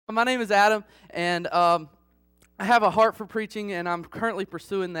My name is Adam, and I have a heart for preaching, and I'm currently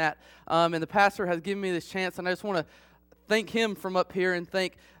pursuing that. And the pastor has given me this chance, and I just want to thank him from up here and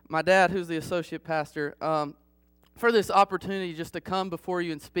thank my dad, who's the associate pastor, for this opportunity just to come before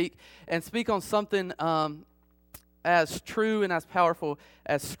you and speak on something as true and as powerful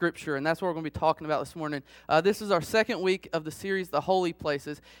as Scripture, and that's what we're going to be talking about this morning. This is our second week of the series, The Holy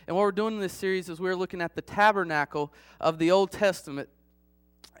Places, and what we're doing in this series is we're looking at the tabernacle of the Old Testament,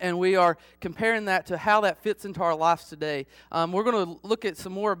 and we are comparing that to how that fits into our lives today. We're going to look at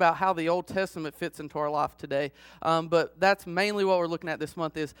some more about how the Old Testament fits into our life today, but that's mainly what we're looking at this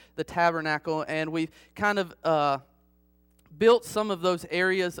month is the tabernacle, and we've kind of built some of those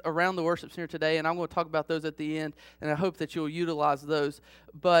areas around the worship center today, and I'm going to talk about those at the end, and I hope that you'll utilize those.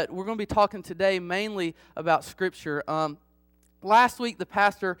 But we're going to be talking today mainly about Scripture. Last week, the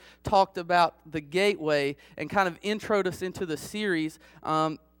pastor talked about the gateway and kind of introed us into the series.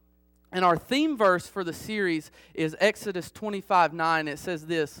 And our theme verse for the series is Exodus 25:9. It says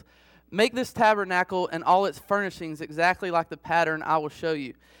this: "Make this tabernacle and all its furnishings exactly like the pattern I will show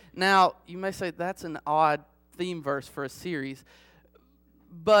you." Now, you may say that's an odd theme verse for a series,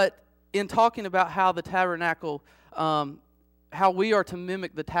 but in talking about how the tabernacle, how we are to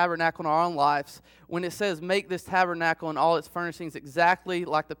mimic the tabernacle in our own lives, when it says make this tabernacle and all its furnishings exactly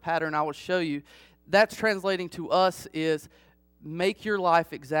like the pattern I will show you, that's translating to us is make your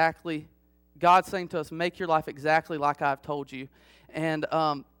life exactly, God's saying to us, make your life exactly like I've told you. And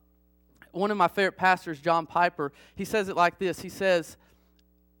one of my favorite pastors, John Piper, he says it like this. He says,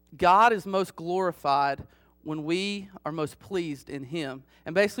 God is most glorified when we are most pleased in Him.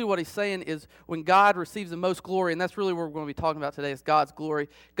 And basically what he's saying is when God receives the most glory, and that's really what we're going to be talking about today is God's glory.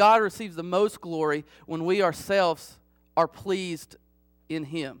 God receives the most glory when we ourselves are pleased in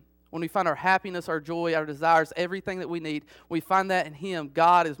Him. When we find our happiness, our joy, our desires, everything that we need, we find that in Him,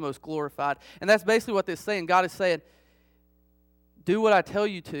 God is most glorified. And that's basically what this is saying. God is saying, do what I tell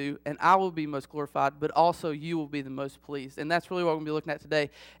you to, and I will be most glorified, but also you will be the most pleased. And that's really what we're going to be looking at today.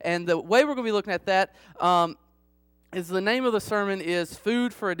 And the way we're going to be looking at that is the name of the sermon is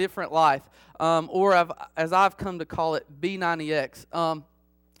Food for a Different Life, or as I've come to call it, B90X.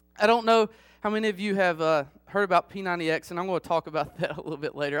 I don't know how many of you have heard about P90X, and I'm going to talk about that a little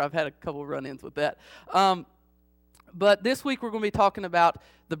bit later. I've had a couple run-ins with that. But this week we're going to be talking about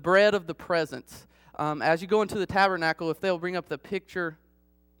the bread of the presence. As you go into the tabernacle, if they'll bring up the picture,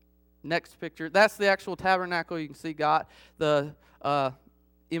 next picture, that's the actual tabernacle. You can see God, the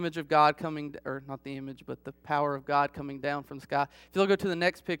image of God coming, or not the image, but the power of God coming down from the sky. If you'll go to the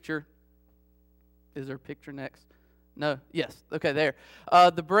next picture, is there a picture next? No? Yes. Okay, there.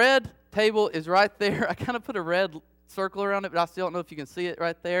 The bread table is right there. I kind of put a red circle around it, but I still don't know if you can see it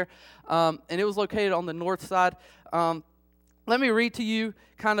right there. And it was located on the north side. Let me read to you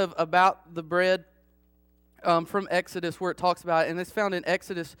kind of about the bread from Exodus where it talks about it, and it's found in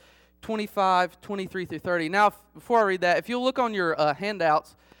Exodus 25:23 through 30. Now, before I read that, if you'll look on your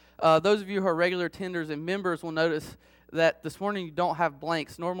handouts, those of you who are regular attenders and members will notice that this morning you don't have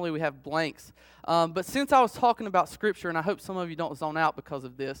blanks. Normally we have blanks. But since I was talking about Scripture, and I hope some of you don't zone out because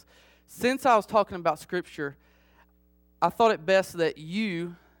of this, since I was talking about Scripture, I thought it best that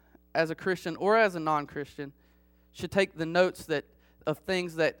you, as a Christian or as a non-Christian, should take the notes of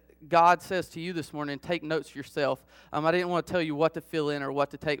things that God says to you this morning and take notes yourself. I didn't want to tell you what to fill in or what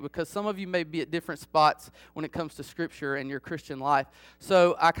to take because some of you may be at different spots when it comes to Scripture and your Christian life.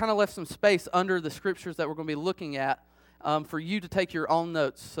 So I kind of left some space under the Scriptures that we're going to be looking at for you to take your own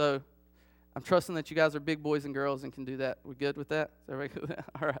notes. So I'm trusting that you guys are big boys and girls and can do that. We good with that? Is everybody good with that?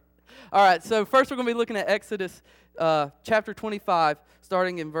 All right. All right, so first we're going to be looking at Exodus chapter 25,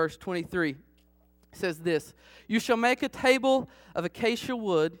 starting in verse 23. It says this: "You shall make a table of acacia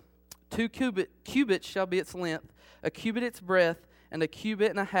wood, 2 cubits shall be its length, a cubit its breadth, and a cubit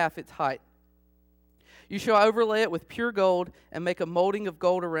and a half its height. You shall overlay it with pure gold, and make a molding of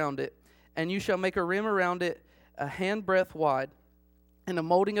gold around it. And you shall make a rim around it, a handbreadth wide, and a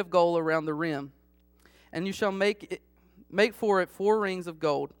molding of gold around the rim. And you shall make for it 4 rings of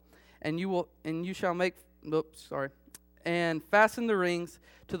gold, and and fasten the rings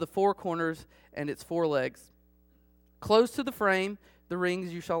to the 4 corners and its 4 legs. Close to the frame, the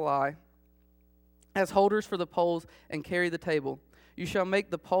rings you shall lie as holders for the poles and carry the table. You shall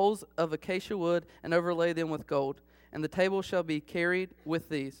make the poles of acacia wood and overlay them with gold, and the table shall be carried with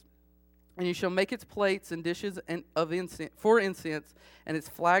these. And you shall make its plates and dishes of incense for incense, and its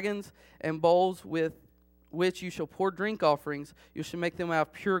flagons and bowls with which you shall pour drink offerings. You shall make them out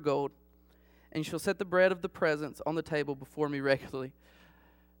of pure gold. And you shall set the bread of the presence on the table before me regularly."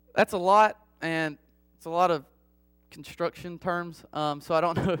 That's a lot, and it's a lot of construction terms, so I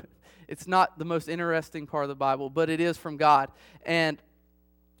don't know. It's not the most interesting part of the Bible, but it is from God. And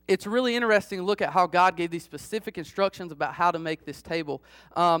it's really interesting to look at how God gave these specific instructions about how to make this table.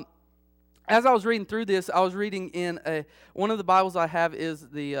 As I was reading through this, I was reading in one of the Bibles I have is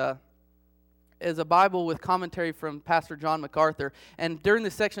a Bible with commentary from Pastor John MacArthur. And during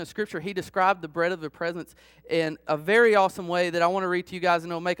this section of Scripture, he described the bread of the presence in a very awesome way that I want to read to you guys,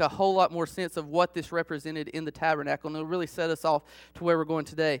 and it'll make a whole lot more sense of what this represented in the tabernacle, and it'll really set us off to where we're going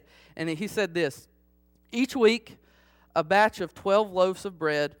today. And he said this: each week, a batch of 12 loaves of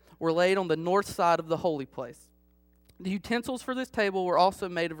bread were laid on the north side of the holy place. The utensils for this table were also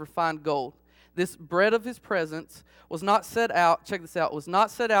made of refined gold. This bread of his presence was not set out, check this out, was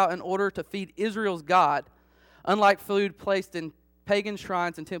not set out in order to feed Israel's God, unlike food placed in pagan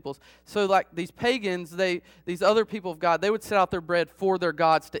shrines and temples. So like these pagans, these other people of God, they would set out their bread for their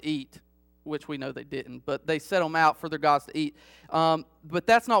gods to eat, which we know they didn't, but they set them out for their gods to eat. But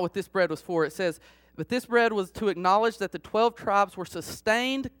that's not what this bread was for. It says, but this bread was to acknowledge that the 12 tribes were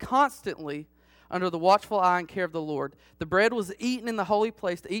sustained constantly under the watchful eye and care of the Lord. The bread was eaten in the holy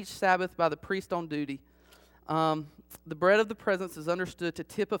place each Sabbath by the priest on duty. The bread of the presence is understood to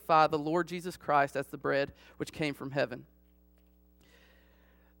typify the Lord Jesus Christ as the bread which came from heaven.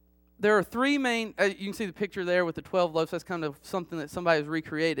 There are three main, you can see the picture there with the 12 loaves. That's kind of something that somebody has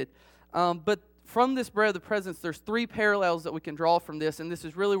recreated. But from this bread of the presence, there's three parallels that we can draw from this, and this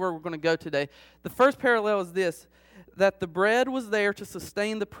is really where we're going to go today. The first parallel is this, that the bread was there to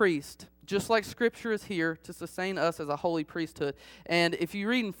sustain the priest, just like Scripture is here to sustain us as a holy priesthood. And if you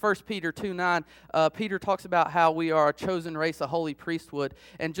read in 1 Peter 2:9, Peter talks about how we are a chosen race, a holy priesthood.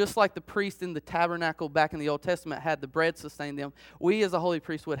 And just like the priest in the tabernacle back in the Old Testament had the bread sustain them, we as a holy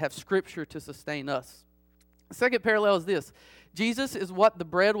priesthood have Scripture to sustain us. The second parallel is this. Jesus is what the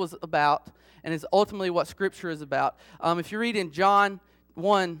bread was about and is ultimately what Scripture is about. If you read in John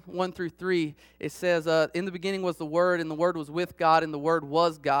 1 through 3, it says, in the beginning was the Word, and the Word was with God, and the Word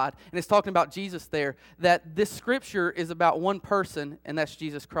was God. And it's talking about Jesus there, that this Scripture is about one person, and that's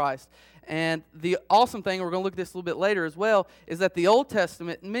Jesus Christ. And the awesome thing, and we're going to look at this a little bit later as well, is that the Old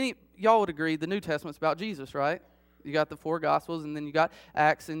Testament, many y'all would agree, the New Testament's about Jesus, right? You got the four Gospels, and then you got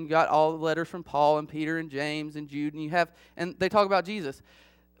Acts, and you got all the letters from Paul and Peter and James and Jude, and they talk about Jesus.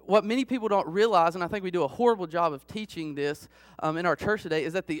 What many people don't realize, and I think we do a horrible job of teaching this in our church today,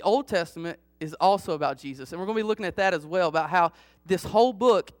 is that the Old Testament is also about Jesus. And we're going to be looking at that as well, about how this whole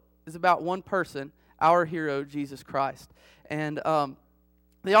book is about one person, our hero, Jesus Christ. And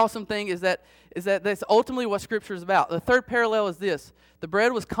the awesome thing is that that's ultimately what Scripture is about. The third parallel is this. The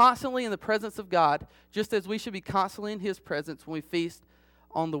bread was constantly in the presence of God, just as we should be constantly in His presence when we feast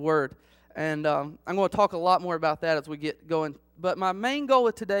on the Word. And I'm going to talk a lot more about that as we get going. But my main goal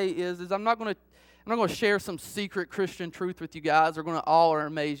of today is I'm not going to share some secret Christian truth with you guys. We're going to awe or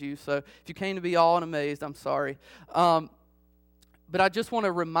amaze you. So if you came to be awed and amazed, I'm sorry. But I just want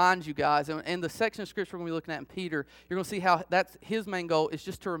to remind you guys, and the section of Scripture we're going to be looking at in Peter, you're going to see how that's his main goal, is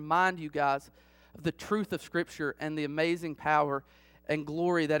just to remind you guys of the truth of Scripture and the amazing power and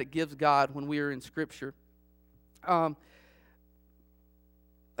glory that it gives God when we are in Scripture.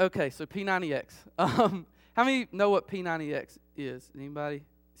 Okay, so P90X. How many know what P90X is? Anybody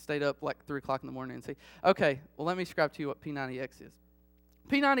stayed up like 3 o'clock in the morning and see? Okay, well, let me describe to you what P90X is.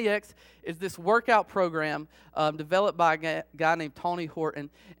 P90X is this workout program developed by a guy named Tony Horton,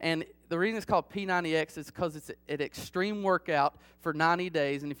 and the reason it's called P90X is because it's an extreme workout for 90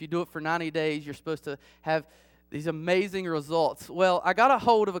 days, and if you do it for 90 days, you're supposed to have these amazing results. Well, I got a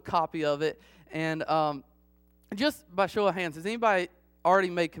hold of a copy of it, and just by show of hands, has anybody already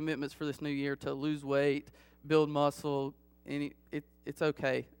made commitments for this new year to lose weight, build muscle? It's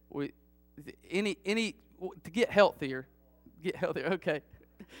okay. To get healthier. Okay.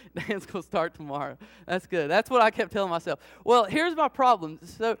 Dan's going to start tomorrow. That's good. That's what I kept telling myself. Well, here's my problem.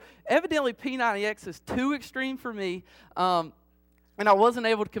 So evidently P90X is too extreme for me, and I wasn't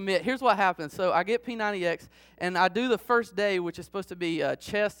able to commit. Here's what happens. So I get P90X, and I do the first day, which is supposed to be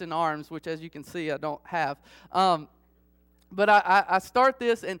chest and arms, which, as you can see, I don't have. But I start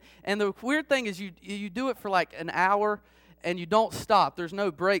this, and the weird thing is you do it for like an hour, and you don't stop. There's no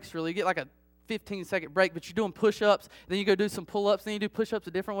breaks, really. You get like a 15-second break, but you're doing push-ups, then you go do some pull-ups, then you do push-ups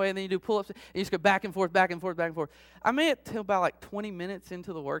a different way, and then you do pull-ups, and you just go back and forth, back and forth, back and forth. I made it till about like 20 minutes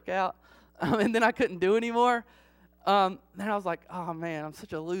into the workout, and then I couldn't do anymore. Then I was like, oh, man, I'm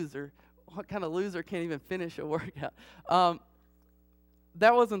such a loser. What kind of loser can't even finish a workout?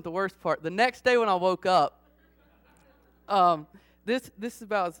 That wasn't the worst part. The next day when I woke up, this is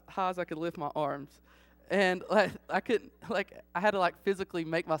about as high as I could lift my arms. And I couldn't, I had to physically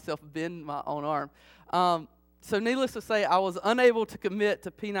make myself bend my own arm. So needless to say, I was unable to commit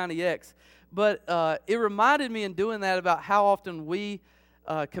to P90X, but it reminded me in doing that about how often we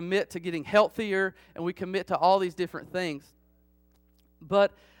commit to getting healthier, and we commit to all these different things.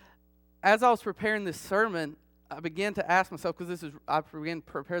 But as I was preparing this sermon, I began to ask myself, because I began to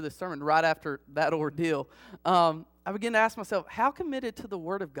prepare this sermon right after that ordeal. I began to ask myself, how committed to the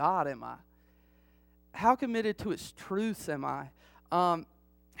Word of God am I? How committed to its truths am I?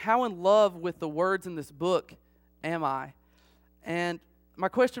 How in love with the words in this book am I? And my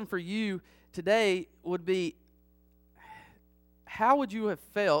question for you today would be, how would you have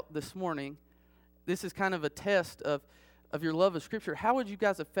felt this morning? This is kind of a test of your love of Scripture. How would you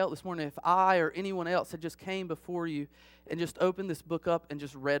guys have felt this morning if I or anyone else had just came before you and just opened this book up and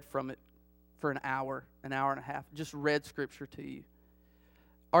just read from it for an hour and a half, just read Scripture to you?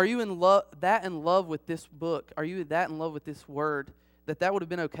 Are you in love with this book? Are you that in love with this word that would have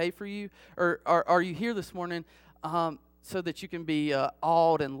been okay for you? Or are you here this morning so that you can be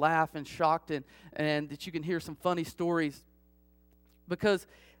awed and laugh and shocked and that you can hear some funny stories? Because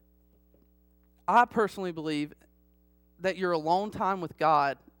I personally believe that your alone time with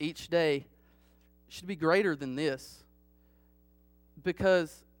God each day should be greater than this.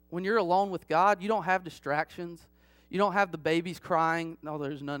 Because when you're alone with God, you don't have distractions. You don't have the babies crying. No,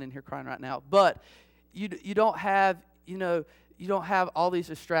 there's none in here crying right now. But you don't have, you don't have all these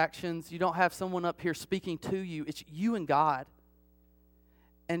distractions. You don't have someone up here speaking to you. It's you and God.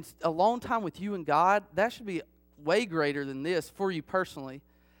 And alone time with you and God, that should be way greater than this for you personally.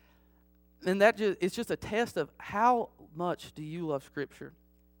 And it's just a test of how much do you love Scripture.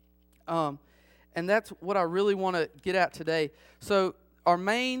 And that's what I really want to get at today. So our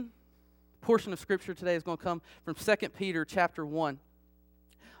main portion of Scripture today is going to come from 2 Peter chapter 1.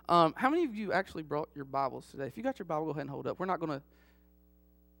 How many of you actually brought your Bibles today? If you got your Bible, go ahead and hold up. We're not going to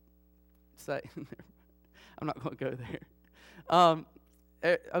say. I'm not going to go there.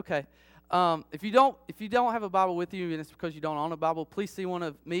 Okay. If you don't have a Bible with you, and it's because you don't own a Bible, please see one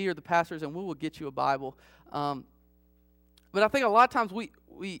of me or the pastors, and we will get you a Bible. But I think a lot of times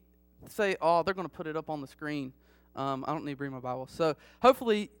we say, "Oh, they're going to put it up on the screen. I don't need to bring my Bible." So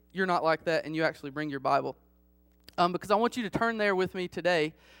hopefully you're not like that, and you actually bring your Bible, because I want you to turn there with me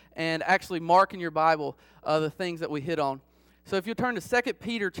today and actually mark in your Bible the things that we hit on. So if you turn to 2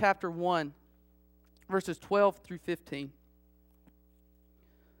 Peter chapter 1, verses 12 through 15.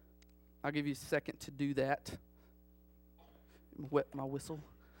 I'll give you a second to do that. Wet my whistle.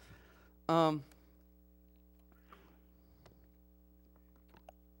 All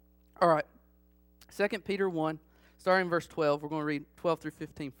right. 2 Peter 1, starting in verse 12. We're going to read 12 through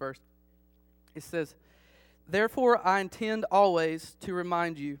 15 first. It says, "Therefore I intend always to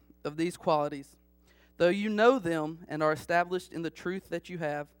remind you of these qualities. Though you know them and are established in the truth that you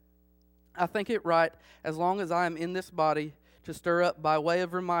have, I think it right, as long as I am in this body, to stir up by way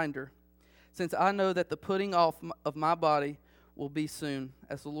of reminder, since I know that the putting off of my body will be soon,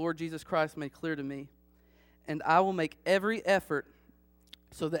 as the Lord Jesus Christ made clear to me. And I will make every effort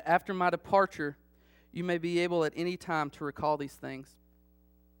so that after my departure, you may be able at any time to recall these things."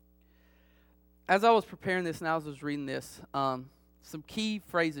 As I was preparing this and I was reading this, some key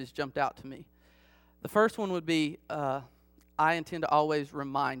phrases jumped out to me. The first one would be, I intend to always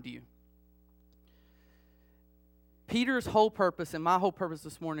remind you. Peter's whole purpose and my whole purpose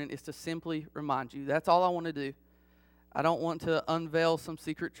this morning is to simply remind you. That's all I want to do. I don't want to unveil some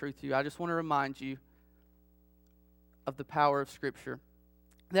secret truth to you. I just want to remind you of the power of Scripture.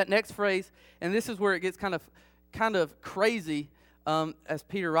 That next phrase, and this is where it gets kind of crazy as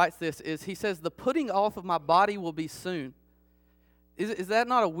Peter writes this, is he says, "The putting off of my body will be soon." Is that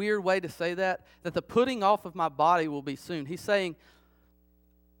not a weird way to say that? That the putting off of my body will be soon. He's saying,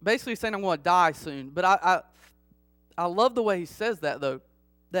 basically saying I'm going to die soon. But I love the way he says that, though.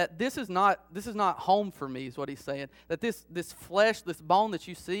 That this is not home for me, is what he's saying. That this flesh, this bone that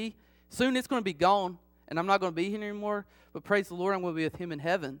you see, soon it's going to be gone, and I'm not going to be here anymore. But praise the Lord, I'm going to be with Him in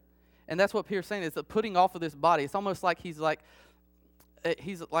heaven. And that's what Peter's saying, is the putting off of this body. It's almost like he's like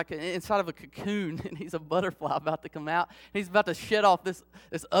inside of a cocoon, and he's a butterfly about to come out. And he's about to shed off this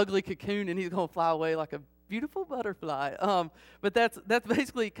ugly cocoon, and he's going to fly away like a beautiful butterfly. But that's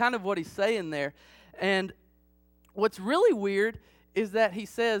basically kind of what he's saying there. And what's really weird is that he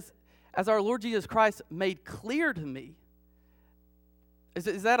says, as our Lord Jesus Christ made clear to me.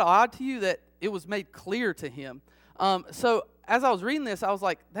 Is that odd to you that it was made clear to him? So as I was reading this, I was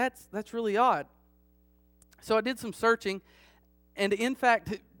like, that's really odd. So I did some searching, and in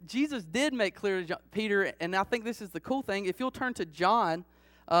fact, Jesus did make clear to Peter, and I think this is the cool thing. If you'll turn to John,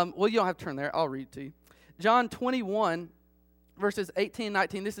 well, you don't have to turn there. I'll read it to you. John 21, verses 18 and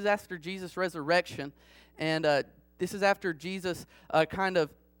 19. This is after Jesus' resurrection. And this is after Jesus kind of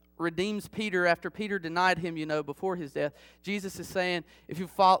redeems Peter after Peter denied him, before his death. Jesus is saying,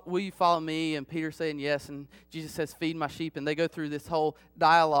 will you follow me? And Peter's saying yes. And Jesus says, feed my sheep. And they go through this whole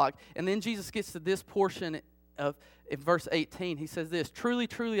dialogue. And then Jesus gets to this portion in verse 18. He says this, truly,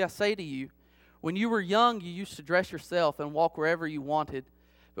 truly, I say to you, when you were young, you used to dress yourself and walk wherever you wanted.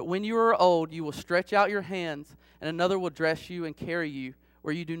 But when you are old, you will stretch out your hands, and another will dress you and carry you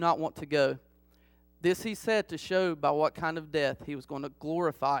where you do not want to go. This he said to show by what kind of death he was going to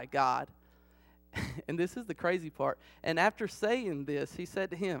glorify God. And this is the crazy part. And after saying this, he said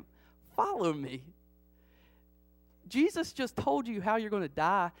to him, follow me. Jesus just told you how you're going to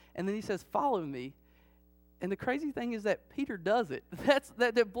die, and then he says, follow me. And the crazy thing is that Peter does it.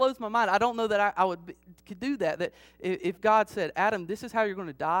 That blows my mind. I don't know that I could do that. That if God said, Adam, this is how you're going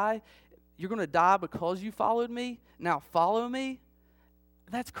to die. You're going to die because you followed me. Now follow me.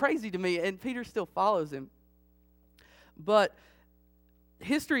 That's crazy to me. And Peter still follows him. But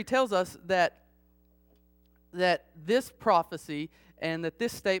history tells us that this prophecy and that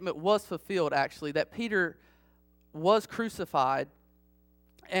this statement was fulfilled, actually, that Peter was crucified.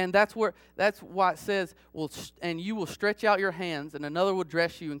 And that's why it says, and you will stretch out your hands, and another will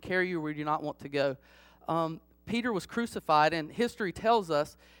dress you and carry you where you do not want to go. Peter was crucified, and history tells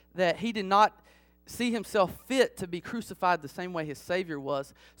us that he did not see himself fit to be crucified the same way his Savior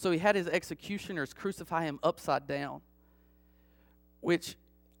was. So he had his executioners crucify him upside down, which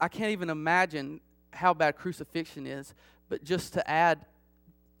I can't even imagine how bad crucifixion is, but just to add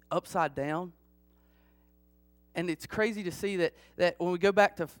upside down. And it's crazy to see that when we go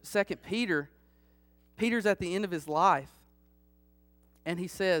back to 2 Peter, Peter's at the end of his life, and he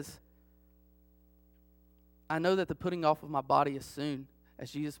says, I know that the putting off of my body is soon,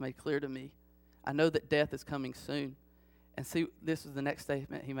 as Jesus made clear to me. I know that death is coming soon. And see, this is the next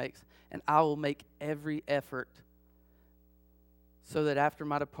statement he makes. And I will make every effort so that after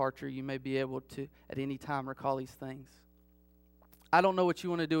my departure you may be able to at any time recall these things. I don't know what you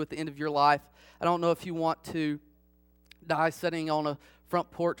want to do at the end of your life. I don't know if you want to die sitting on a front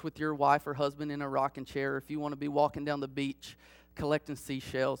porch with your wife or husband in a rocking chair, or if you want to be walking down the beach collecting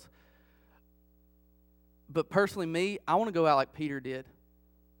seashells. But personally, me, I want to go out like Peter did.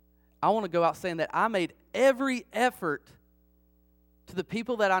 I want to go out saying that I made every effort to the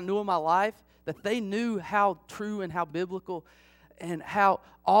people that I knew in my life, that they knew how true and how biblical and how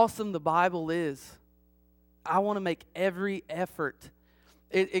awesome the Bible is. I want to make every effort.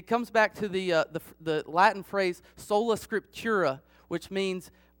 It comes back to the Latin phrase sola scriptura, which means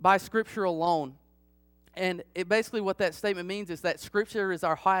by Scripture alone. And basically what that statement means is that Scripture is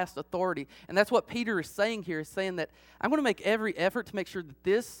our highest authority. And that's what Peter is saying here, is saying that I'm going to make every effort to make sure that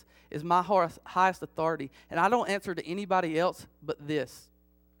this is my highest authority. And I don't answer to anybody else but this.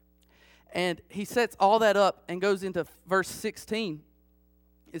 And he sets all that up and goes into verse 16.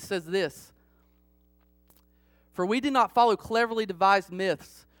 It says this, for we did not follow cleverly devised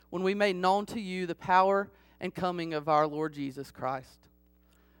myths when we made known to you the power and coming of our Lord Jesus Christ,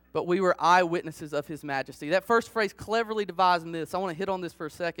 but we were eyewitnesses of his majesty. That first phrase, cleverly devised myths, I want to hit on this for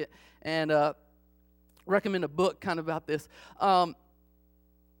a second and recommend a book kind of about this.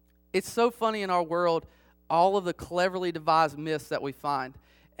 It's so funny in our world, all of the cleverly devised myths that we find.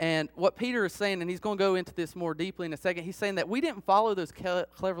 And what Peter is saying, and he's going to go into this more deeply in a second, he's saying that we didn't follow those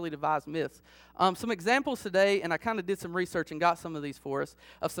cleverly devised myths. Some examples today, and I kind of did some research and got some of these for us,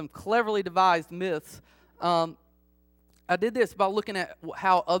 of some cleverly devised myths. I did this by looking at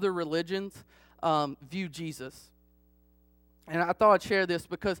how other religions view Jesus. And I thought I'd share this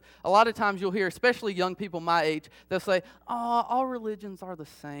because a lot of times you'll hear, especially young people my age, they'll say, all religions are the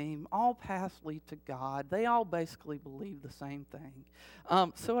same. All paths lead to God. They all basically believe the same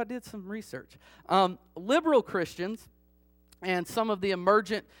thing. So I did some research. Liberal Christians and some of the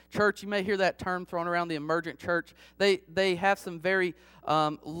emergent church, you may hear that term thrown around, the emergent church, they have some very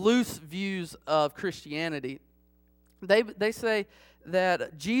loose views of Christianity. They say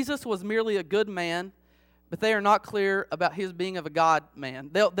that Jesus was merely a good man, but they are not clear about his being of a God man.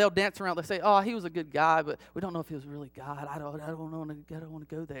 They'll dance around. They say, he was a good guy, but we don't know if he was really God. I don't want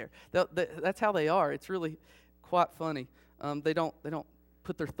to go there. That's how they are. It's really quite funny. They don't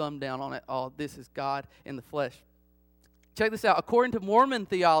put their thumb down on it. This is God in the flesh. Check this out. According to Mormon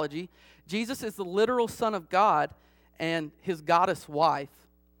theology, Jesus is the literal Son of God and his goddess wife.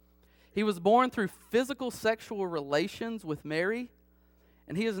 He was born through physical sexual relations with Mary,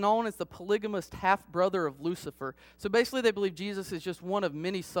 and he is known as the polygamous half-brother of Lucifer. So basically they believe Jesus is just one of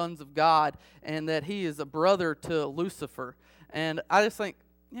many sons of God and that he is a brother to Lucifer. And I just think,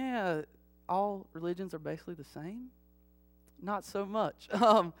 all religions are basically the same? Not so much.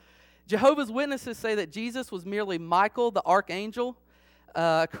 Jehovah's Witnesses say that Jesus was merely Michael, the archangel,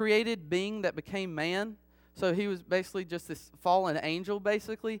 a created being that became man. So he was basically just this fallen angel,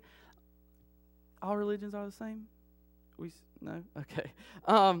 basically. All religions are the same? No? Okay.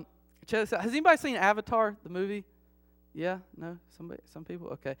 Check this out. Has anybody seen Avatar, the movie? Yeah? No? Some people?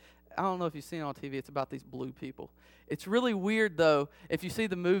 Okay. I don't know if you've seen it on TV. It's about these blue people. It's really weird, though, if you see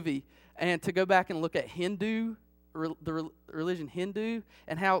the movie, and to go back and look at Hindu, the religion Hindu,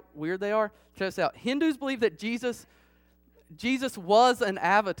 and how weird they are. Check this out. Hindus believe that Jesus was an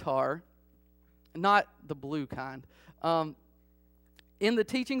avatar, not the blue kind. In the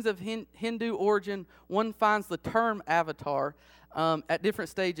teachings of Hindu origin, one finds the term avatar at different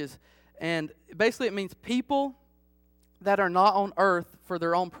stages. And basically it means people that are not on earth for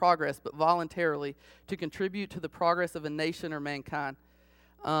their own progress, but voluntarily to contribute to the progress of a nation or mankind.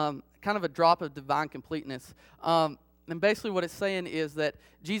 Kind of a drop of divine completeness. And basically what it's saying is that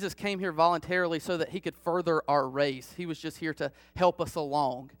Jesus came here voluntarily so that he could further our race. He was just here to help us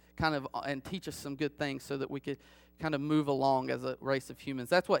along, kind of, and teach us some good things so that we could kind of move along as a race of humans.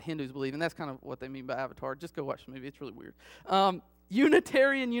 That's what Hindus believe, and that's kind of what they mean by Avatar. Just go watch the movie. It's really weird.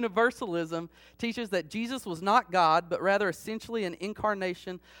 Unitarian Universalism teaches that Jesus was not God, but rather essentially an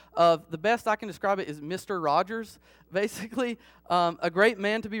incarnation of, the best I can describe it is Mr. Rogers, basically. A great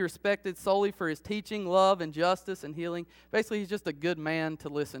man to be respected solely for his teaching, love, and justice and healing. Basically, he's just a good man to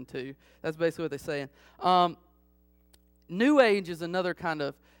listen to. That's basically what they're saying. New Age is another kind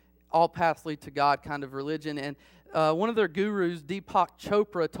of all paths lead to God kind of religion, and one of their gurus, Deepak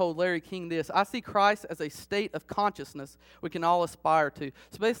Chopra, told Larry King this: "I see Christ as a state of consciousness we can all aspire to."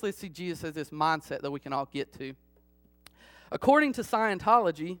 So basically, I see Jesus as this mindset that we can all get to. According to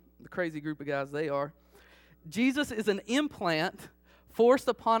Scientology, the crazy group of guys they are, Jesus is an implant forced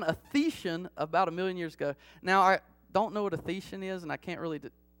upon a Thetian about 1 million years ago. Now, I don't know what a Thetian is, and I can't really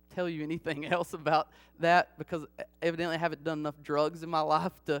tell you anything else about that because evidently I haven't done enough drugs in my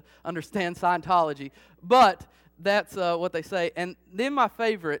life to understand Scientology. But that's what they say. And then my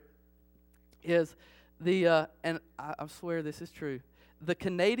favorite is and I swear this is true, the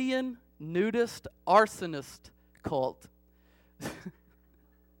Canadian nudist arsonist cult.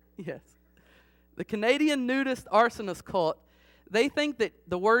 Yes. The Canadian nudist arsonist cult, they think that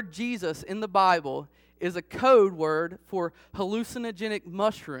the word Jesus in the Bible is a code word for hallucinogenic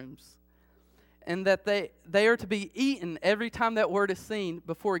mushrooms, and that they are to be eaten every time that word is seen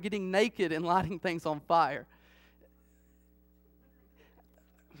before getting naked and lighting things on fire.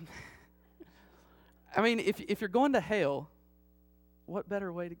 I mean, if you're going to hell, what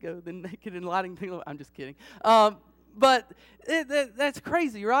better way to go than naked and lighting things on? I'm just kidding. But that's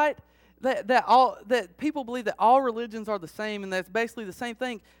crazy, right? That people believe that all religions are the same, and that's basically the same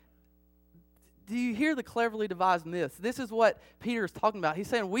thing. Do you hear the cleverly devised myths? This is what Peter is talking about. He's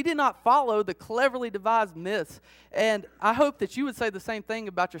saying we did not follow the cleverly devised myths. And I hope that you would say the same thing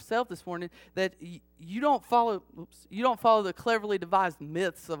about yourself this morning, that you don't follow the cleverly devised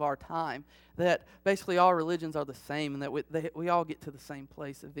myths of our time, that basically all religions are the same and that we all get to the same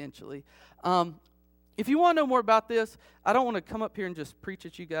place eventually. If you want to know more about this, I don't want to come up here and just preach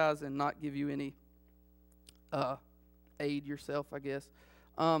at you guys and not give you any aid yourself, I guess.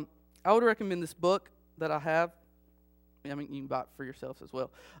 I would recommend this book that I have. I mean, you can buy it for yourselves as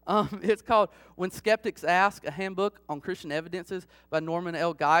well. It's called When Skeptics Ask, a Handbook on Christian Evidences by Norman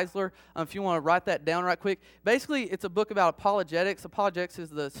L. Geisler. If you want to write that down right quick. Basically, it's a book about apologetics. Apologetics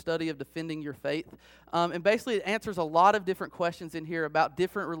is the study of defending your faith. And basically, it answers a lot of different questions in here about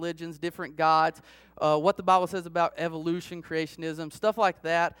different religions, different gods, what the Bible says about evolution, creationism, stuff like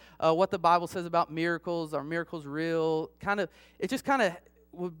that, what the Bible says about miracles. Are miracles real? It just kind of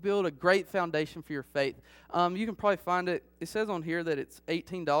would build a great foundation for your faith. You can probably find it. It says on here that it's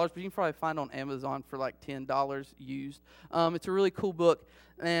 $18, but you can probably find it on Amazon for like $10 used. It's a really cool book,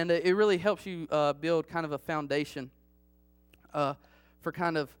 and it really helps you build kind of a foundation for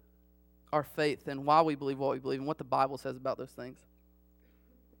kind of our faith and why we believe what we believe and what the Bible says about those things.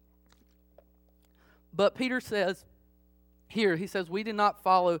 But Peter says here, he says, we did not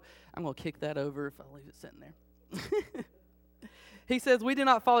follow. I'm going to kick that over if I leave it sitting there. He says, we did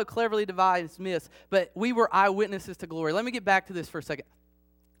not follow cleverly devised myths, but we were eyewitnesses to glory. Let me get back to this for a second.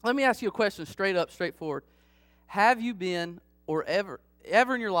 Let me ask you a question straight up, straightforward. Have you been, or ever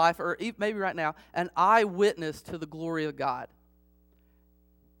in your life, or maybe right now, an eyewitness to the glory of God?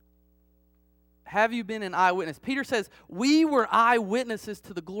 Have you been an eyewitness? Peter says, we were eyewitnesses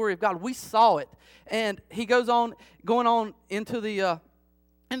to the glory of God. We saw it. And he goes on, going on into the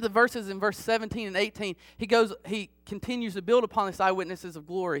verses in verse 17 and 18, he continues to build upon this eyewitnesses of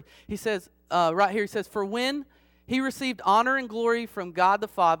glory. He says, right here, he says, for when He received honor and glory from God the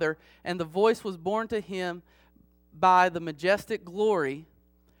Father, and the voice was borne to him by the majestic glory,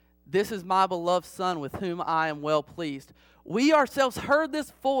 "This is my beloved Son, with whom I am well pleased." We ourselves heard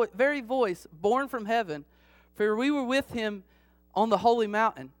this very voice born from heaven, for we were with him on the holy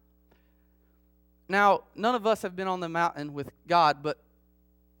mountain. Now, none of us have been on the mountain with God, but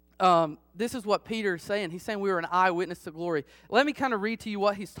this is what Peter is saying. He's saying we were an eyewitness to glory. Let me kind of read to you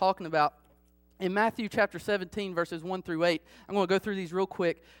what he's talking about. In Matthew chapter 17, verses 1 through 8, I'm going to go through these real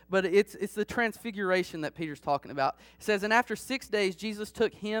quick, but it's the transfiguration that Peter's talking about. It says, "And after 6 days, Jesus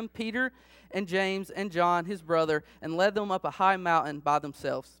took him, Peter, and James, and John, his brother, and led them up a high mountain by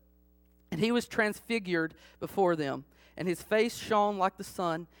themselves. And he was transfigured before them, and his face shone like the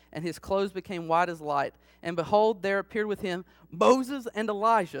sun, and his clothes became white as light. And behold, there appeared with him Moses and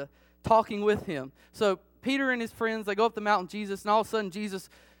Elijah, talking with him." So Peter and his friends, they go up the mountain, Jesus, and all of a sudden Jesus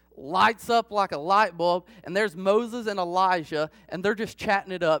lights up like a light bulb, and there's Moses and Elijah, and they're just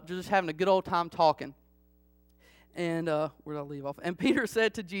chatting it up. They're just having a good old time talking. And where did I leave off? And Peter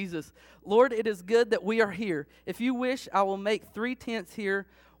said to Jesus, "Lord, it is good that we are here. If you wish, I will make 3 tents here,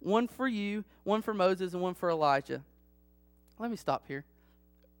 one for you, one for Moses, and one for Elijah." Let me stop here.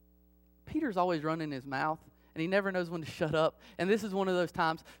 Peter's always running his mouth, and he never knows when to shut up. And this is one of those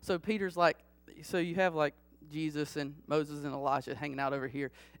times. So Peter's like, so you have like Jesus and Moses and Elijah hanging out over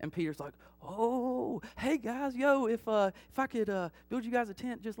here, and Peter's like, "Oh, hey guys, yo, if I could build you guys a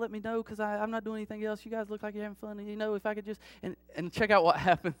tent, just let me know, because I'm not doing anything else. You guys look like you're having fun, and if I could just," and check out what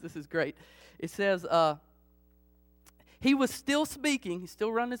happens. This is great. It says, he was still speaking, he's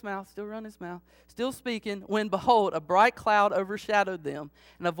still running his mouth, still speaking, when behold, a bright cloud overshadowed them,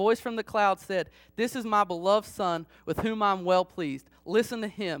 and a voice from the cloud said, "This is my beloved Son, with whom I am well pleased. Listen to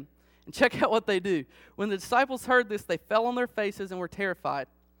him." And check out what they do. When the disciples heard this, they fell on their faces and were terrified.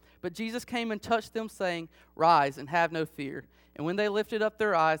 But Jesus came and touched them, saying, "Rise and have no fear." And when they lifted up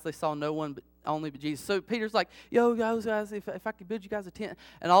their eyes, they saw no one but only Jesus. So Peter's like, "Yo, guys, if I could build you guys a tent."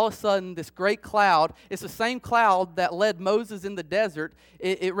 And all of a sudden, this great cloud, it's the same cloud that led Moses in the desert.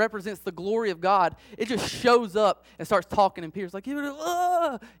 It represents the glory of God. It just shows up and starts talking, and Peter's like,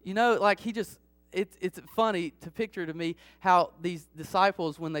 like he just, it's funny to picture to me how these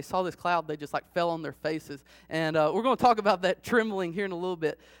disciples, when they saw this cloud, they just like fell on their faces. And we're going to talk about that trembling here in a little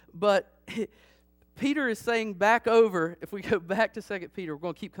bit. But Peter is saying back over, if we go back to 2 Peter, we're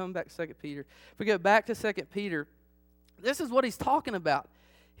going to keep coming back to 2 Peter. If we go back to 2 Peter, this is what he's talking about.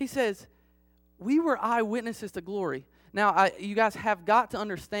 He says, we were eyewitnesses to glory. Now, you guys have got to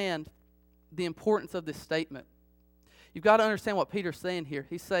understand the importance of this statement. You've got to understand what Peter's saying here.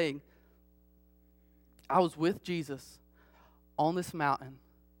 He's saying, I was with Jesus on this mountain.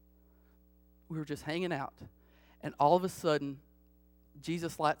 We were just hanging out. And all of a sudden,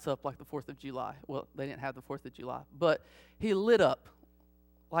 Jesus lights up like the 4th of July. Well, they didn't have the 4th of July. But he lit up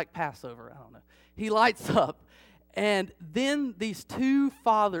like Passover. I don't know. He lights up. And then these two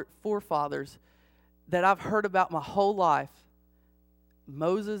forefathers that I've heard about my whole life,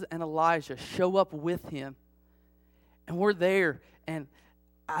 Moses and Elijah, show up with him. And we're there. And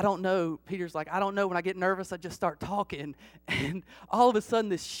I don't know, Peter's like, I don't know, when I get nervous, I just start talking. And all of a sudden,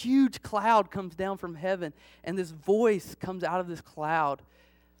 this huge cloud comes down from heaven, and this voice comes out of this cloud.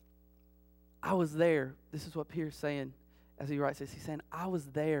 I was there. This is what Peter's saying as he writes this. He's saying, I was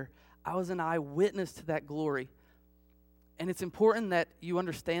there. I was an eyewitness to that glory. And it's important that you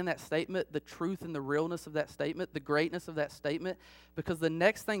understand that statement, the truth and the realness of that statement, the greatness of that statement, because the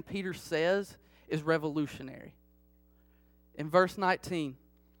next thing Peter says is revolutionary. In verse 19,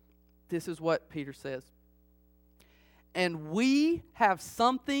 this is what Peter says. And we have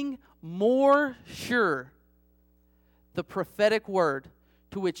something more sure, the prophetic word,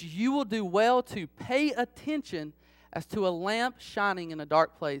 to which you will do well to pay attention as to a lamp shining in a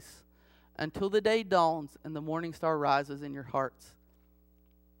dark place until the day dawns and the morning star rises in your hearts.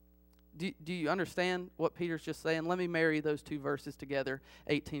 Do you understand what Peter's just saying? Let me marry those two verses together,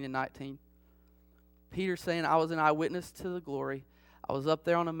 18 and 19. Peter's saying, I was an eyewitness to the glory. I was up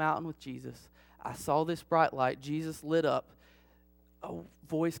there on a mountain with Jesus. I saw this bright light. Jesus lit up. A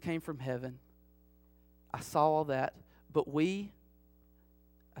voice came from heaven. I saw all that. But we,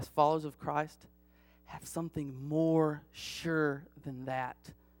 as followers of Christ, have something more sure than that.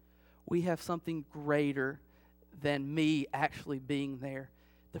 We have something greater than me actually being there.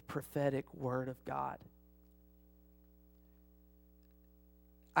 The prophetic word of God.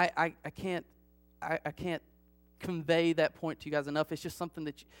 I can't convey that point to you guys enough. It's just something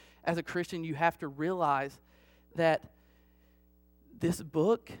that, as a Christian, you have to realize that this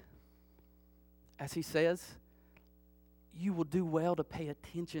book, as he says, you will do well to pay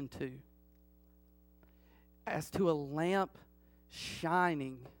attention to. as to a lamp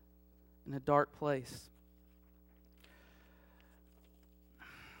shining in a dark place.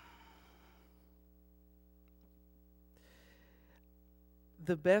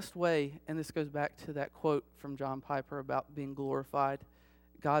 The best way, and this goes back to that quote from John Piper about being glorified,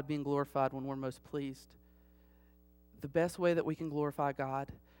 God being glorified when we're most pleased. The best way that we can glorify God,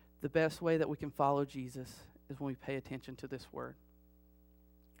 the best way that we can follow Jesus is when we pay attention to this word.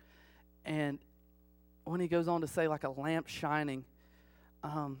 And when he goes on to say like a lamp shining,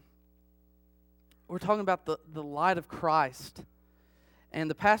 we're talking about the light of Christ. And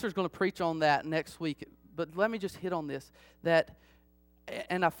the pastor's going to preach on that next week. But let me just hit on this,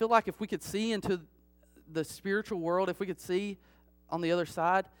 and I feel like if we could see into the spiritual world, if we could see on the other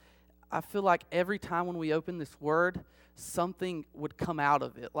side, I feel like every time when we open this word, something would come out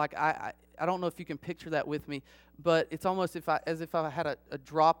of it. Like I don't know if you can picture that with me, but it's almost as if I had a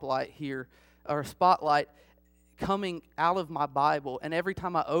drop light here or a spotlight coming out of my Bible, and every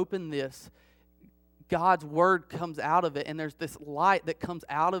time I open this, God's word comes out of it, and there's this light that comes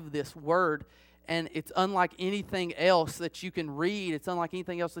out of this word. And it's unlike anything else that you can read. It's unlike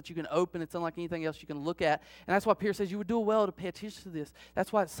anything else that you can open. It's unlike anything else you can look at. And that's why Peter says you would do well to pay attention to this.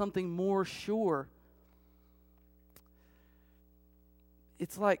 That's why it's something more sure.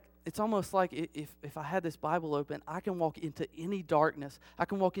 It's almost like if I had this Bible open, I can walk into any darkness. I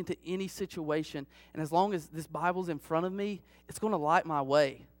can walk into any situation. And as long as this Bible's in front of me, it's going to light my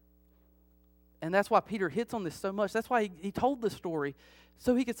way. And that's why Peter hits on this so much. That's why he told the story,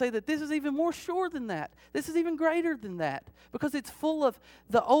 so he could say that this is even more sure than that. This is even greater than that. Because it's full of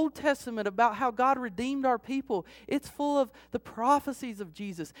the Old Testament about how God redeemed our people. It's full of the prophecies of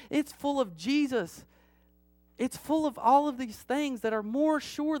Jesus. It's full of Jesus. It's full of all of these things that are more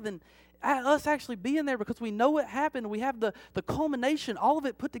sure than us actually being there, because we know it happened. We have the culmination, all of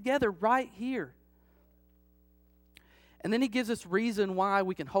it put together right here. And then he gives us reason why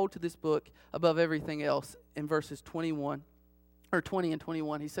we can hold to this book above everything else in verses 20 and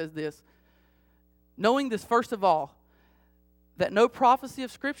 21. He says this: knowing this, first of all, that no prophecy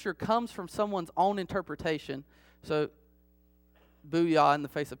of Scripture comes from someone's own interpretation. So, booyah in the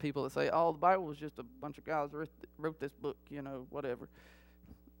face of people that say, oh, the Bible was just a bunch of guys that wrote this book, whatever.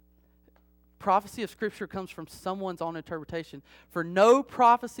 Prophecy of Scripture comes from someone's own interpretation. For no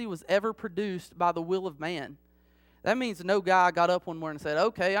prophecy was ever produced by the will of man. That means no guy got up one morning and said,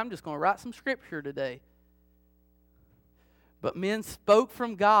 okay, I'm just going to write some Scripture today. But men spoke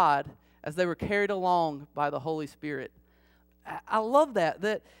from God as they were carried along by the Holy Spirit. I love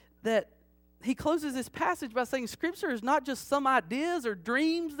that he closes this passage by saying Scripture is not just some ideas or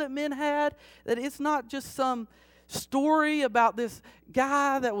dreams that men had, that it's not just some story about this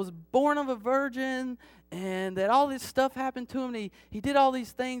guy that was born of a virgin and that all this stuff happened to him and he did all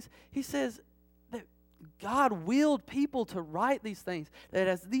these things. He says that God willed people to write these things, that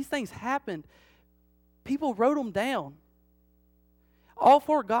as these things happened, people wrote them down. All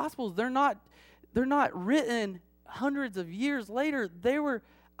four Gospels, they're not written hundreds of years later. They were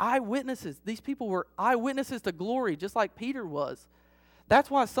eyewitnesses. These people were eyewitnesses to glory, just like Peter was.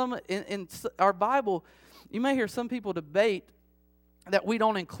 That's why some in our Bible, you may hear some people debate that we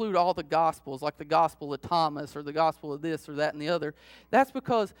don't include all the Gospels, like the Gospel of Thomas or the Gospel of this or that and the other. That's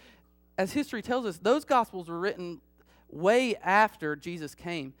because, as history tells us, those Gospels were written way after Jesus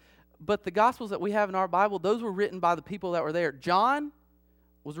came. But the Gospels that we have in our Bible, those were written by the people that were there. John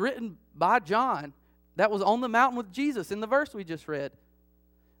was written by John. That was on the mountain with Jesus in the verse we just read.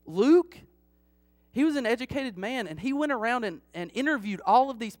 Luke, he was an educated man, and he went around and interviewed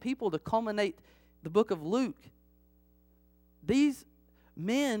all of these people to culminate the book of Luke. These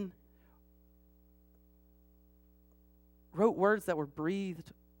men wrote words that were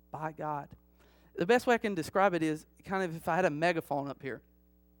breathed by God. The best way I can describe it is kind of if I had a megaphone up here.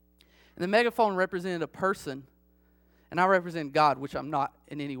 And the megaphone represented a person, and I represent God, which I'm not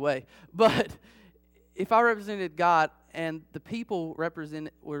in any way. But if I represented God and the people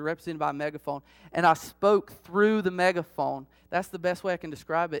were represented by a megaphone, and I spoke through the megaphone, that's the best way I can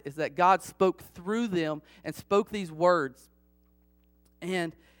describe it, is that God spoke through them and spoke these words.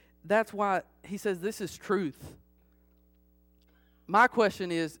 And that's why he says this is truth. My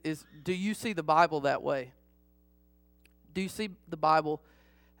question is do you see the Bible that way? Do you see the Bible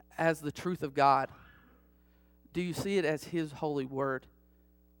as the truth of God? Do you see it as His holy word?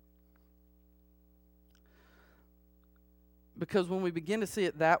 Because when we begin to see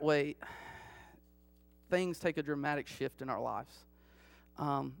it that way, things take a dramatic shift in our lives.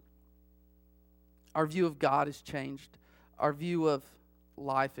 Our view of God has changed. Our view of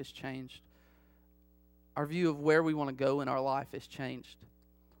life has changed. Our view of where we want to go in our life has changed.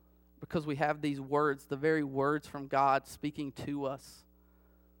 because we have these words, the very words from God speaking to us.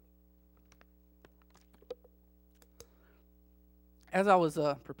 As I was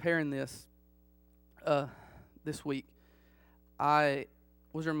preparing this week, I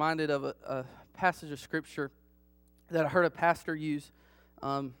was reminded of a passage of Scripture that I heard a pastor use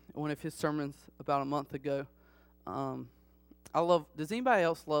one of his sermons about a month ago. Does anybody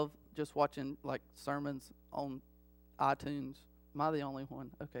else love just watching like sermons on iTunes? Am I the only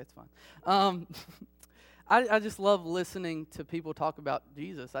one? Okay, it's fine. I just love listening to people talk about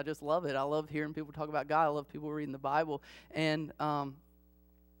Jesus. I just love it. I love hearing people talk about God. I love people reading the Bible. And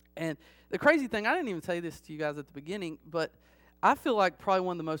the crazy thing, I didn't even say this to you guys at the beginning, but I feel like probably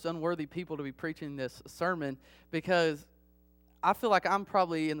one of the most unworthy people to be preaching this sermon, because I feel like I'm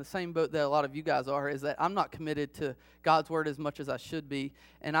probably in the same boat that a lot of you guys are, is that I'm not committed to God's Word as much as I should be,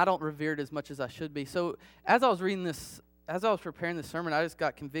 and I don't revere it as much as I should be. So as I was preparing this sermon, I just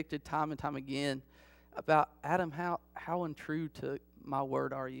got convicted time and time again about, Adam, how untrue to my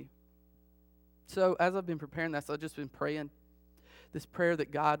word are you? So as I've been preparing this, I've just been praying this prayer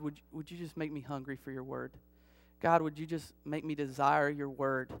that, God, would you just make me hungry for your word? God, would you just make me desire your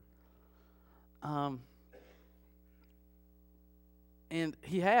word? And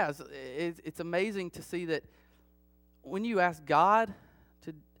he has. It's amazing to see that when you ask God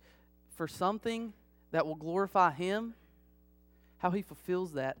for something that will glorify him, how he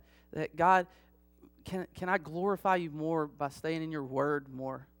fulfills that. That God, can I glorify you more by staying in your word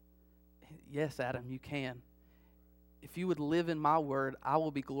more? Yes, Adam, you can. If you would live in my word, I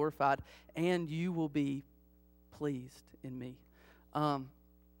will be glorified, and you will be pleased in me. Sorry,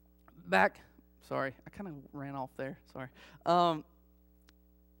 I kind of ran off there. Sorry.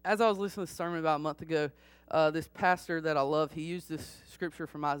 As I was listening to this sermon about a month ago, this pastor that I love, he used this scripture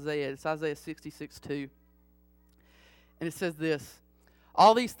from Isaiah. It's Isaiah 66:2. And it says this: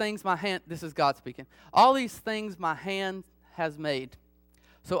 all these things this is God speaking, all these things my hand has made.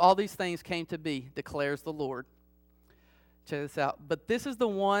 So all these things came to be, declares the Lord. Check this out. But this is the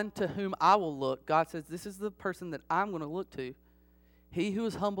one to whom I will look. God says, this is the person that I'm going to look to. He who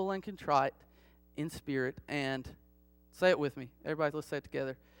is humble and contrite in spirit, and, say it with me. Everybody, let's say it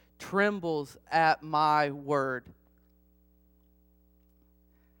together. Trembles at my word.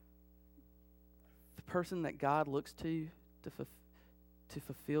 The person that God looks to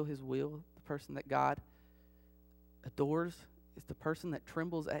fulfill his will, the person that God adores, is the person that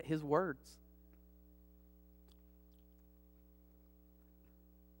trembles at his words.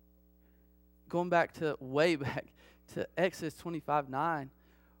 Going way back to Exodus 25:9,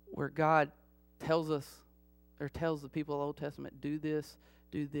 where God tells the people of the Old Testament, do this,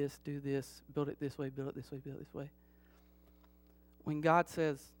 do this, do this, build it this way, build it this way, build it this way. When God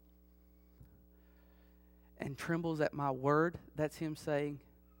says, and trembles at my word, that's him saying,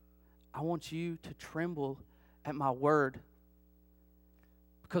 I want you to tremble at my word.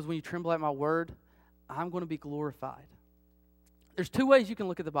 Because when you tremble at my word, I'm going to be glorified. There's two ways you can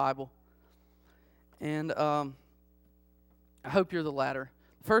look at the Bible. And I hope you're the latter.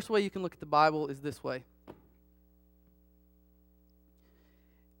 The first way you can look at the Bible is this way.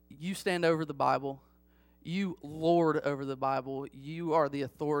 You stand over the Bible. You lord over the Bible. You are the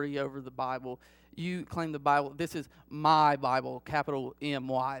authority over the Bible. You claim the Bible. This is my Bible, capital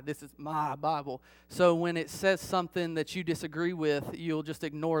M-Y. This is my Bible. So when it says something that you disagree with, you'll just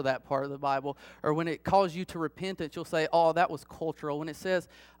ignore that part of the Bible. Or when it calls you to repentance, you'll say, oh, that was cultural. When it says,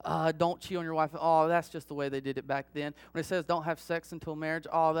 don't cheat on your wife, oh, that's just the way they did it back then. When it says, don't have sex until marriage,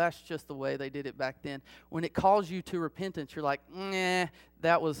 oh, that's just the way they did it back then. When it calls you to repentance, you're like, nah,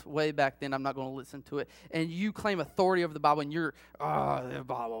 that was way back then. I'm not going to listen to it. And you claim authority over the Bible, and you're, the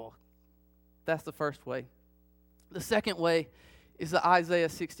Bible. That's the first way. The second way is the Isaiah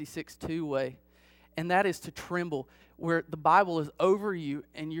 66:2 way, and that is to tremble, where the Bible is over you,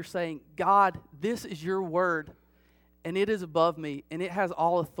 and you're saying, God, this is your word, and it is above me, and it has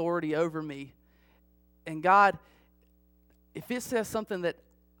all authority over me. And God, if it says something that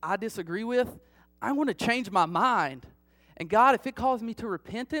I disagree with, I want to change my mind. And God, if it calls me to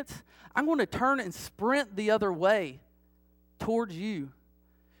repentance, I'm going to turn and sprint the other way towards you.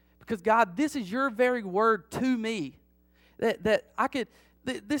 Because God, this is your very word to me. That I could,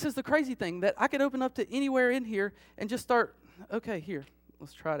 this is the crazy thing, that I could open up to anywhere in here and just start, okay, here,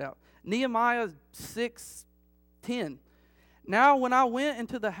 let's try it out. Nehemiah 6:10. Now when I went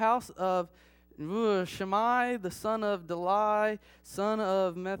into the house of Shammai, the son of Delai, son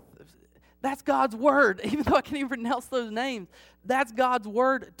of that's God's word. Even though I can't even pronounce those names, that's God's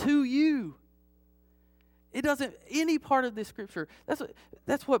word to you. It doesn't, any part of this scripture,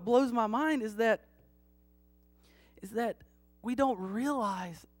 that's what blows my mind, is that we don't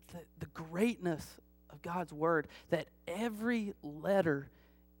realize the greatness of God's word, that every letter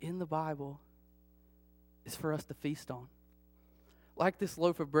in the Bible is for us to feast on. Like this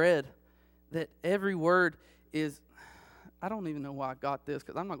loaf of bread, that every word is, I don't even know why I got this,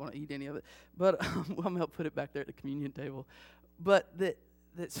 because I'm not going to eat any of it, but I'm going to put it back there at the communion table. But that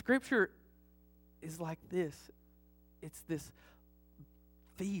Scripture is like this. It's this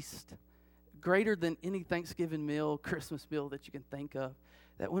feast, greater than any Thanksgiving meal, Christmas meal that you can think of.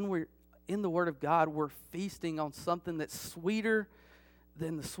 That when we're in the Word of God, we're feasting on something that's sweeter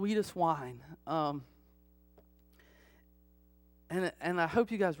than the sweetest wine. And I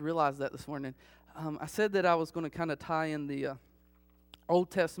hope you guys realize that this morning. I said that I was going to kind of tie in the Old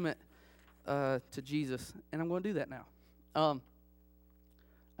Testament to Jesus, and I'm going to do that now.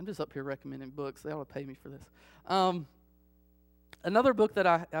 I'm just up here recommending books. They ought to pay me for this. Another book that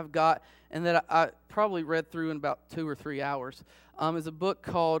I've got and that I probably read through in about 2 or 3 hours is a book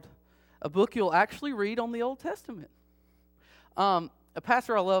called A Book You'll Actually Read on the Old Testament. A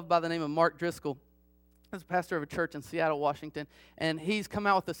pastor I love by the name of Mark Driscoll is a pastor of a church in Seattle, Washington, and he's come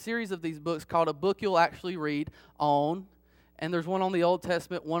out with a series of these books called A Book You'll Actually Read on, and there's one on the Old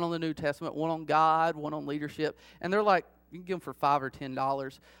Testament, one on the New Testament, one on God, one on leadership, and they're like, you can get them for $5 or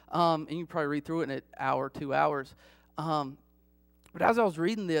 $10, and you can probably read through it in an hour, 2 hours. But as I was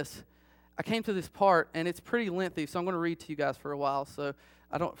reading this, I came to this part, and it's pretty lengthy, so I'm going to read to you guys for a while. So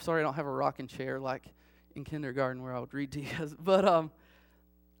I don't have a rocking chair like in kindergarten where I would read to you guys. But I'm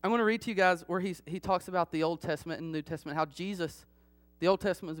going to read to you guys where he talks about the Old Testament and the New Testament, how Jesus, the Old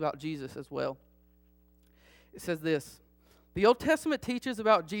Testament is about Jesus as well. It says this: the Old Testament teaches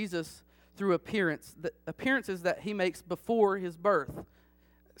about Jesus through appearances that he makes before his birth.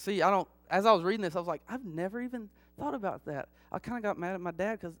 See, as I was reading this, I was like, I've never even thought about that. I kind of got mad at my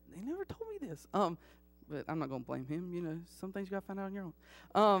dad because he never told me this. But I'm not going to blame him. You know, some things you got to find out on your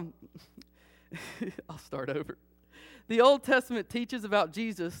own. I'll start over. The Old Testament teaches about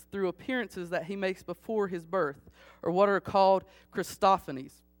Jesus through appearances that he makes before his birth, or what are called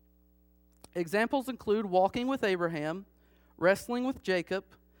Christophanies. Examples include walking with Abraham, wrestling with Jacob,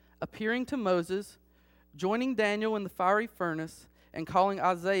 appearing to Moses, joining Daniel in the fiery furnace, and calling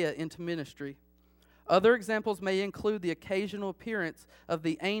Isaiah into ministry. Other examples may include the occasional appearance of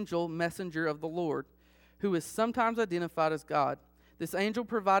the angel messenger of the Lord, who is sometimes identified as God. This angel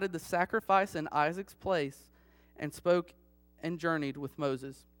provided the sacrifice in Isaac's place and spoke and journeyed with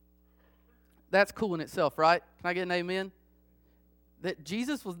Moses. That's cool in itself, right? Can I get an amen? That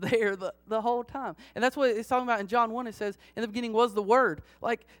Jesus was there the whole time. And that's what it's talking about in John 1. It says, in the beginning was the Word.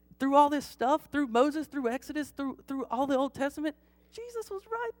 Like, through all this stuff, through Moses, through Exodus, through all the Old Testament, Jesus was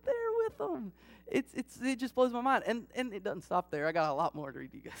right there with them. It just blows my mind. And it doesn't stop there. I got a lot more to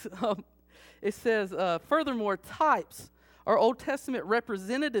read you guys. It says, furthermore, types are Old Testament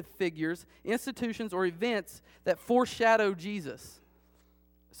representative figures, institutions, or events that foreshadow Jesus.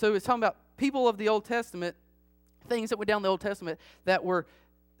 So it's talking about people of the Old Testament, things that went down the Old Testament that were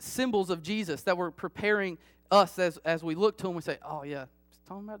symbols of Jesus, that were preparing us as we look to them. We say, oh yeah, it's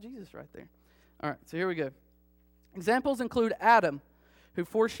talking about Jesus right there. All right, so here we go. Examples include Adam, who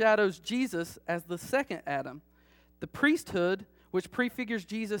foreshadows Jesus as the second Adam. The priesthood, which prefigures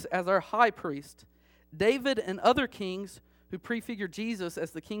Jesus as our high priest. David and other kings, who prefigure Jesus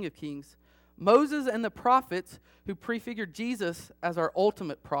as the King of Kings. Moses and the prophets, who prefigure Jesus as our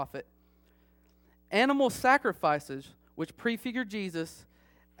ultimate prophet. Animal sacrifices, which prefigure Jesus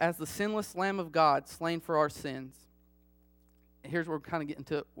as the sinless Lamb of God, slain for our sins. Here's where we're kind of getting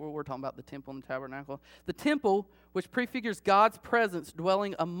to where we're talking about the temple and the tabernacle. The temple, which prefigures God's presence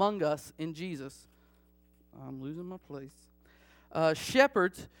dwelling among us in Jesus. I'm losing my place.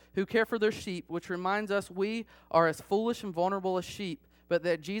 Shepherds who care for their sheep, which reminds us we are as foolish and vulnerable as sheep, but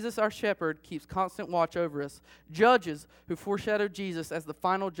that Jesus, our shepherd, keeps constant watch over us. Judges who foreshadow Jesus as the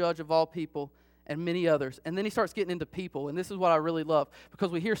final judge of all people, and many others. And then he starts getting into people, and this is what I really love,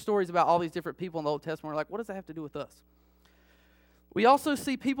 because we hear stories about all these different people in the Old Testament. We're like, what does that have to do with us? We also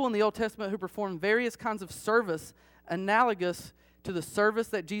see people in the Old Testament who perform various kinds of service analogous to the service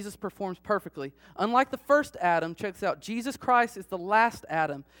that Jesus performs perfectly. Unlike the first Adam, check this out, Jesus Christ is the last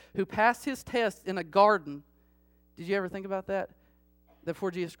Adam who passed his test in a garden. Did you ever think about that? That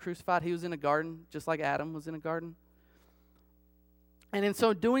before Jesus crucified, he was in a garden, just like Adam was in a garden. And in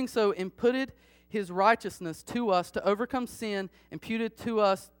so doing so, imputed his righteousness to us to overcome sin imputed to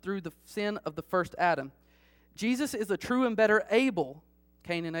us through the sin of the first Adam. Jesus is a true and better Abel,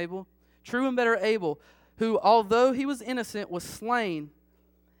 Cain and Abel, true and better Abel, who, although he was innocent, was slain,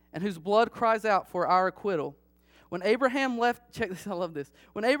 and whose blood cries out for our acquittal. When Abraham left, check this, I love this.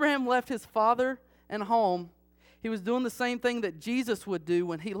 When Abraham left his father and home, He was doing the same thing that Jesus would do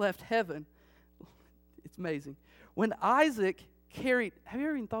when he left heaven. It's amazing. When Isaac carried, have you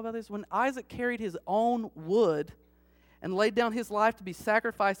ever even thought about this? When Isaac carried his own wood and laid down his life to be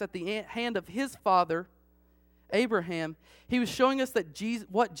sacrificed at the hand of his father, Abraham, he was showing us that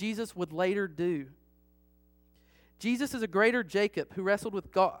what Jesus would later do. Jesus is a greater Jacob who wrestled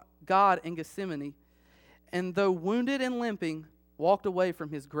with God in Gethsemane, and though wounded and limping, walked away from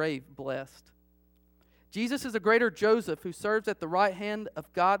his grave blessed. Jesus is a greater Joseph who serves at the right hand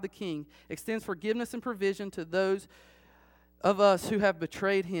of God the King, extends forgiveness and provision to those of us who have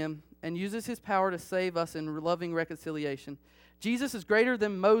betrayed him, and uses his power to save us in loving reconciliation. Jesus is greater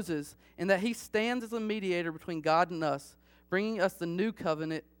than Moses in that he stands as a mediator between God and us, bringing us the new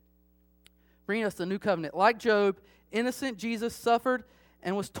covenant. Like Job, innocent Jesus suffered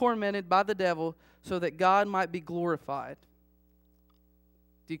and was tormented by the devil so that God might be glorified.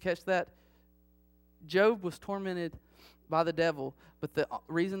 Do you catch that? Job was tormented by the devil, but the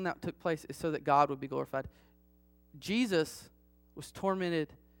reason that took place is so that God would be glorified. Jesus was tormented,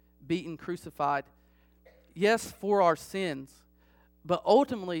 beaten, crucified, yes, for our sins, but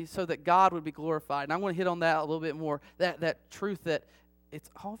ultimately so that God would be glorified. And I'm going to hit on that a little bit more, that truth that it's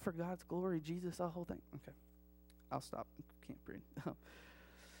all for God's glory, Jesus, the whole thing. Okay, I'll stop. Can't breathe.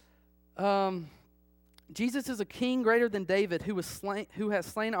 Jesus is a king greater than David who has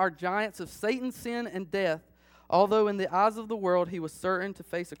slain our giants of Satan, sin, and death, although in the eyes of the world he was certain to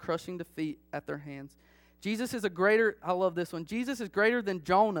face a crushing defeat at their hands. Jesus is I love this one, Jesus is greater than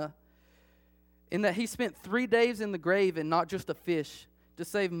Jonah in that he spent 3 days in the grave and not just a fish to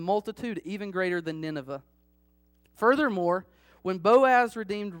save multitude even greater than Nineveh. Furthermore, when Boaz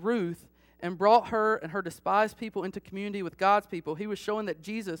redeemed Ruth and brought her and her despised people into community with God's people, he was showing that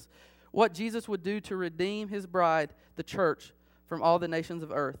what Jesus would do to redeem his bride, the church, from all the nations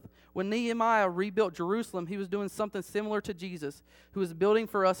of earth. When Nehemiah rebuilt Jerusalem, he was doing something similar to Jesus, who was building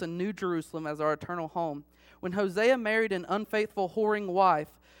for us a new Jerusalem as our eternal home. When Hosea married an unfaithful, whoring wife,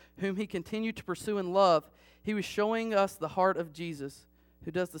 whom he continued to pursue in love, he was showing us the heart of Jesus,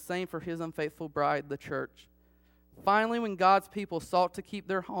 who does the same for his unfaithful bride, the church. Finally, when God's people sought to keep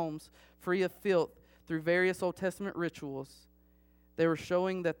their homes free of filth through various Old Testament rituals, they were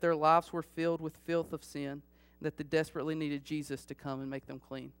showing that their lives were filled with filth of sin, and that they desperately needed Jesus to come and make them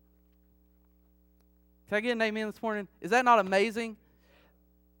clean. Can I get an amen this morning? Is that not amazing?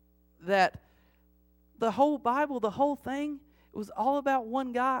 That the whole Bible, the whole thing, it was all about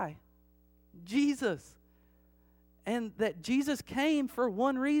one guy, Jesus. And that Jesus came for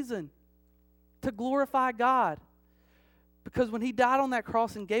one reason, to glorify God. Because when he died on that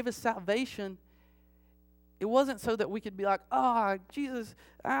cross and gave us salvation, it wasn't so that we could be like, oh, Jesus,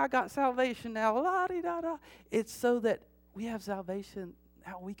 I got salvation now. La-di-da-da. It's so that we have salvation,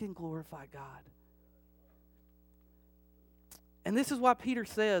 now we can glorify God. And this is why Peter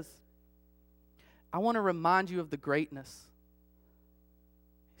says, I want to remind you of the greatness.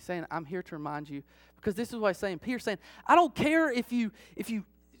 He's saying, I'm here to remind you. Because this is what he's saying. Peter's saying, I don't care if you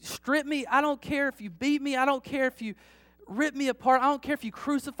strip me. I don't care if you beat me. I don't care if you rip me apart. I don't care if you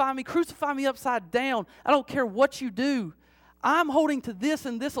crucify me upside down. I don't care what you do. I'm holding to this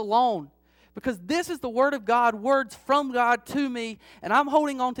and this alone, because this is the word of God, words from God to me, and I'm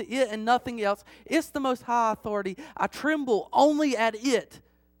holding on to it and nothing else. It's the most high authority. I tremble only at it.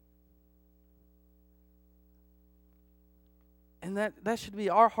 And that should be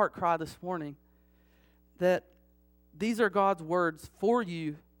our heart cry this morning, that these are God's words for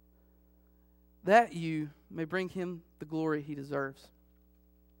you, that you may bring him the glory he deserves.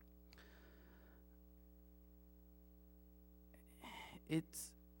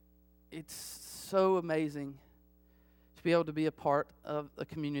 It's so amazing to be able to be a part of a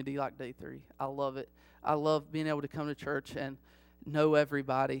community like Day 3. I love it. I love being able to come to church and know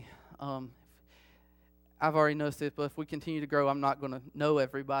everybody. I've already noticed it, but if we continue to grow, I'm not going to know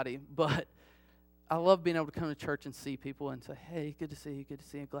everybody. But I love being able to come to church and see people and say, hey, good to see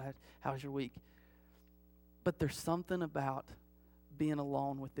you, glad. How was your week? But there's something about being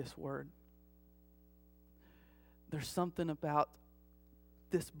alone with this word. There's something about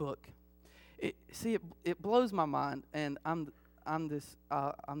this book. It blows my mind, and I'm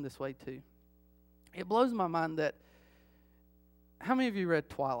this way too. It blows my mind that, how many of you read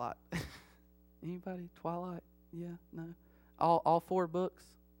Twilight? Anybody? Twilight? Yeah? No? All 4 books?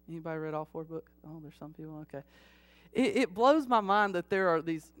 Anybody read all 4 books? Oh, there's some people. Okay. It blows my mind that there are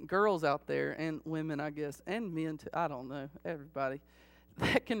these girls out there, and women, I guess, and men too, I don't know, everybody,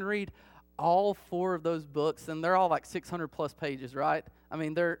 that can read all 4 of those books, and they're all like 600 plus pages, right? I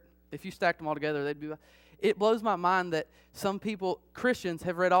mean, if you stacked them all together, they'd be. it blows my mind that some people, Christians,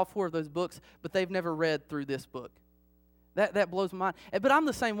 have read all 4 of those books, but they've never read through this book. That blows my mind. But I'm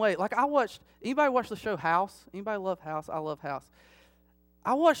the same way. Like anybody watch the show House? Anybody love House? I love House.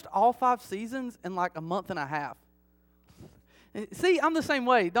 I watched all 5 seasons in like a month and a half. See, I'm the same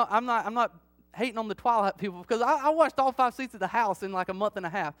way. I'm not hating on the Twilight people, because I watched all 5 seasons of the House in like a month and a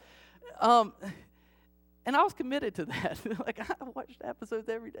half. And I was committed to that. Like, I watched episodes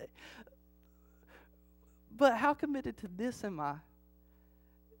every day. But how committed to this am I?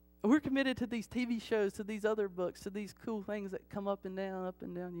 We're committed to these TV shows, to these other books, to these cool things that come up and down,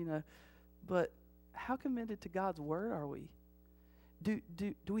 you know. But how committed to God's word are we? Do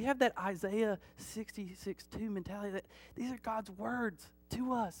we have that Isaiah 66:2 mentality that these are God's words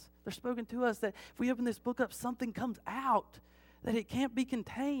to us? They're spoken to us, that if we open this book up, something comes out, that it can't be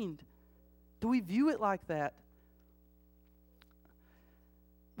contained. Do we view it like that?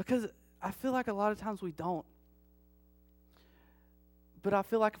 Because I feel like a lot of times we don't. But I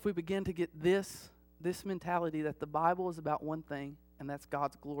feel like if we begin to get this mentality that the Bible is about one thing, and that's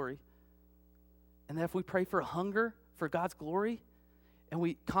God's glory, and that if we pray for a hunger for God's glory, and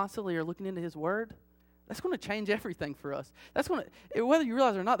we constantly are looking into His Word, that's going to change everything for us. That's going to, whether you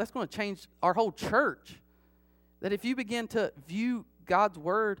realize it or not, that's going to change our whole church. That if you begin to view God's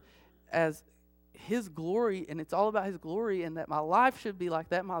Word as His glory, and it's all about His glory, and that my life should be like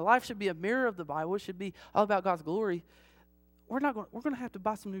that, my life should be a mirror of the Bible, it should be all about God's glory, we're going to have to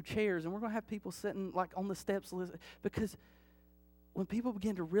buy some new chairs, and we're going to have people sitting like on the steps, because when people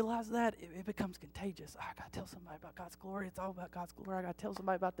begin to realize that, it becomes contagious. I got to tell somebody about God's glory. It's all about God's glory. I got to tell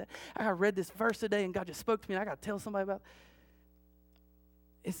somebody about that. I read this verse today, and God just spoke to me, and I got to tell somebody about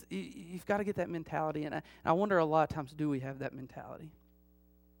it. You've got to get that mentality, and I wonder a lot of times, do we have that mentality?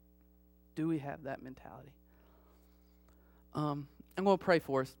 Do we have that mentality? I'm going to pray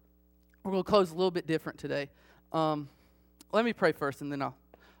for us. We're going to close a little bit different today. Let me pray first, and then I'll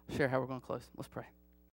share how we're going to close. Let's pray.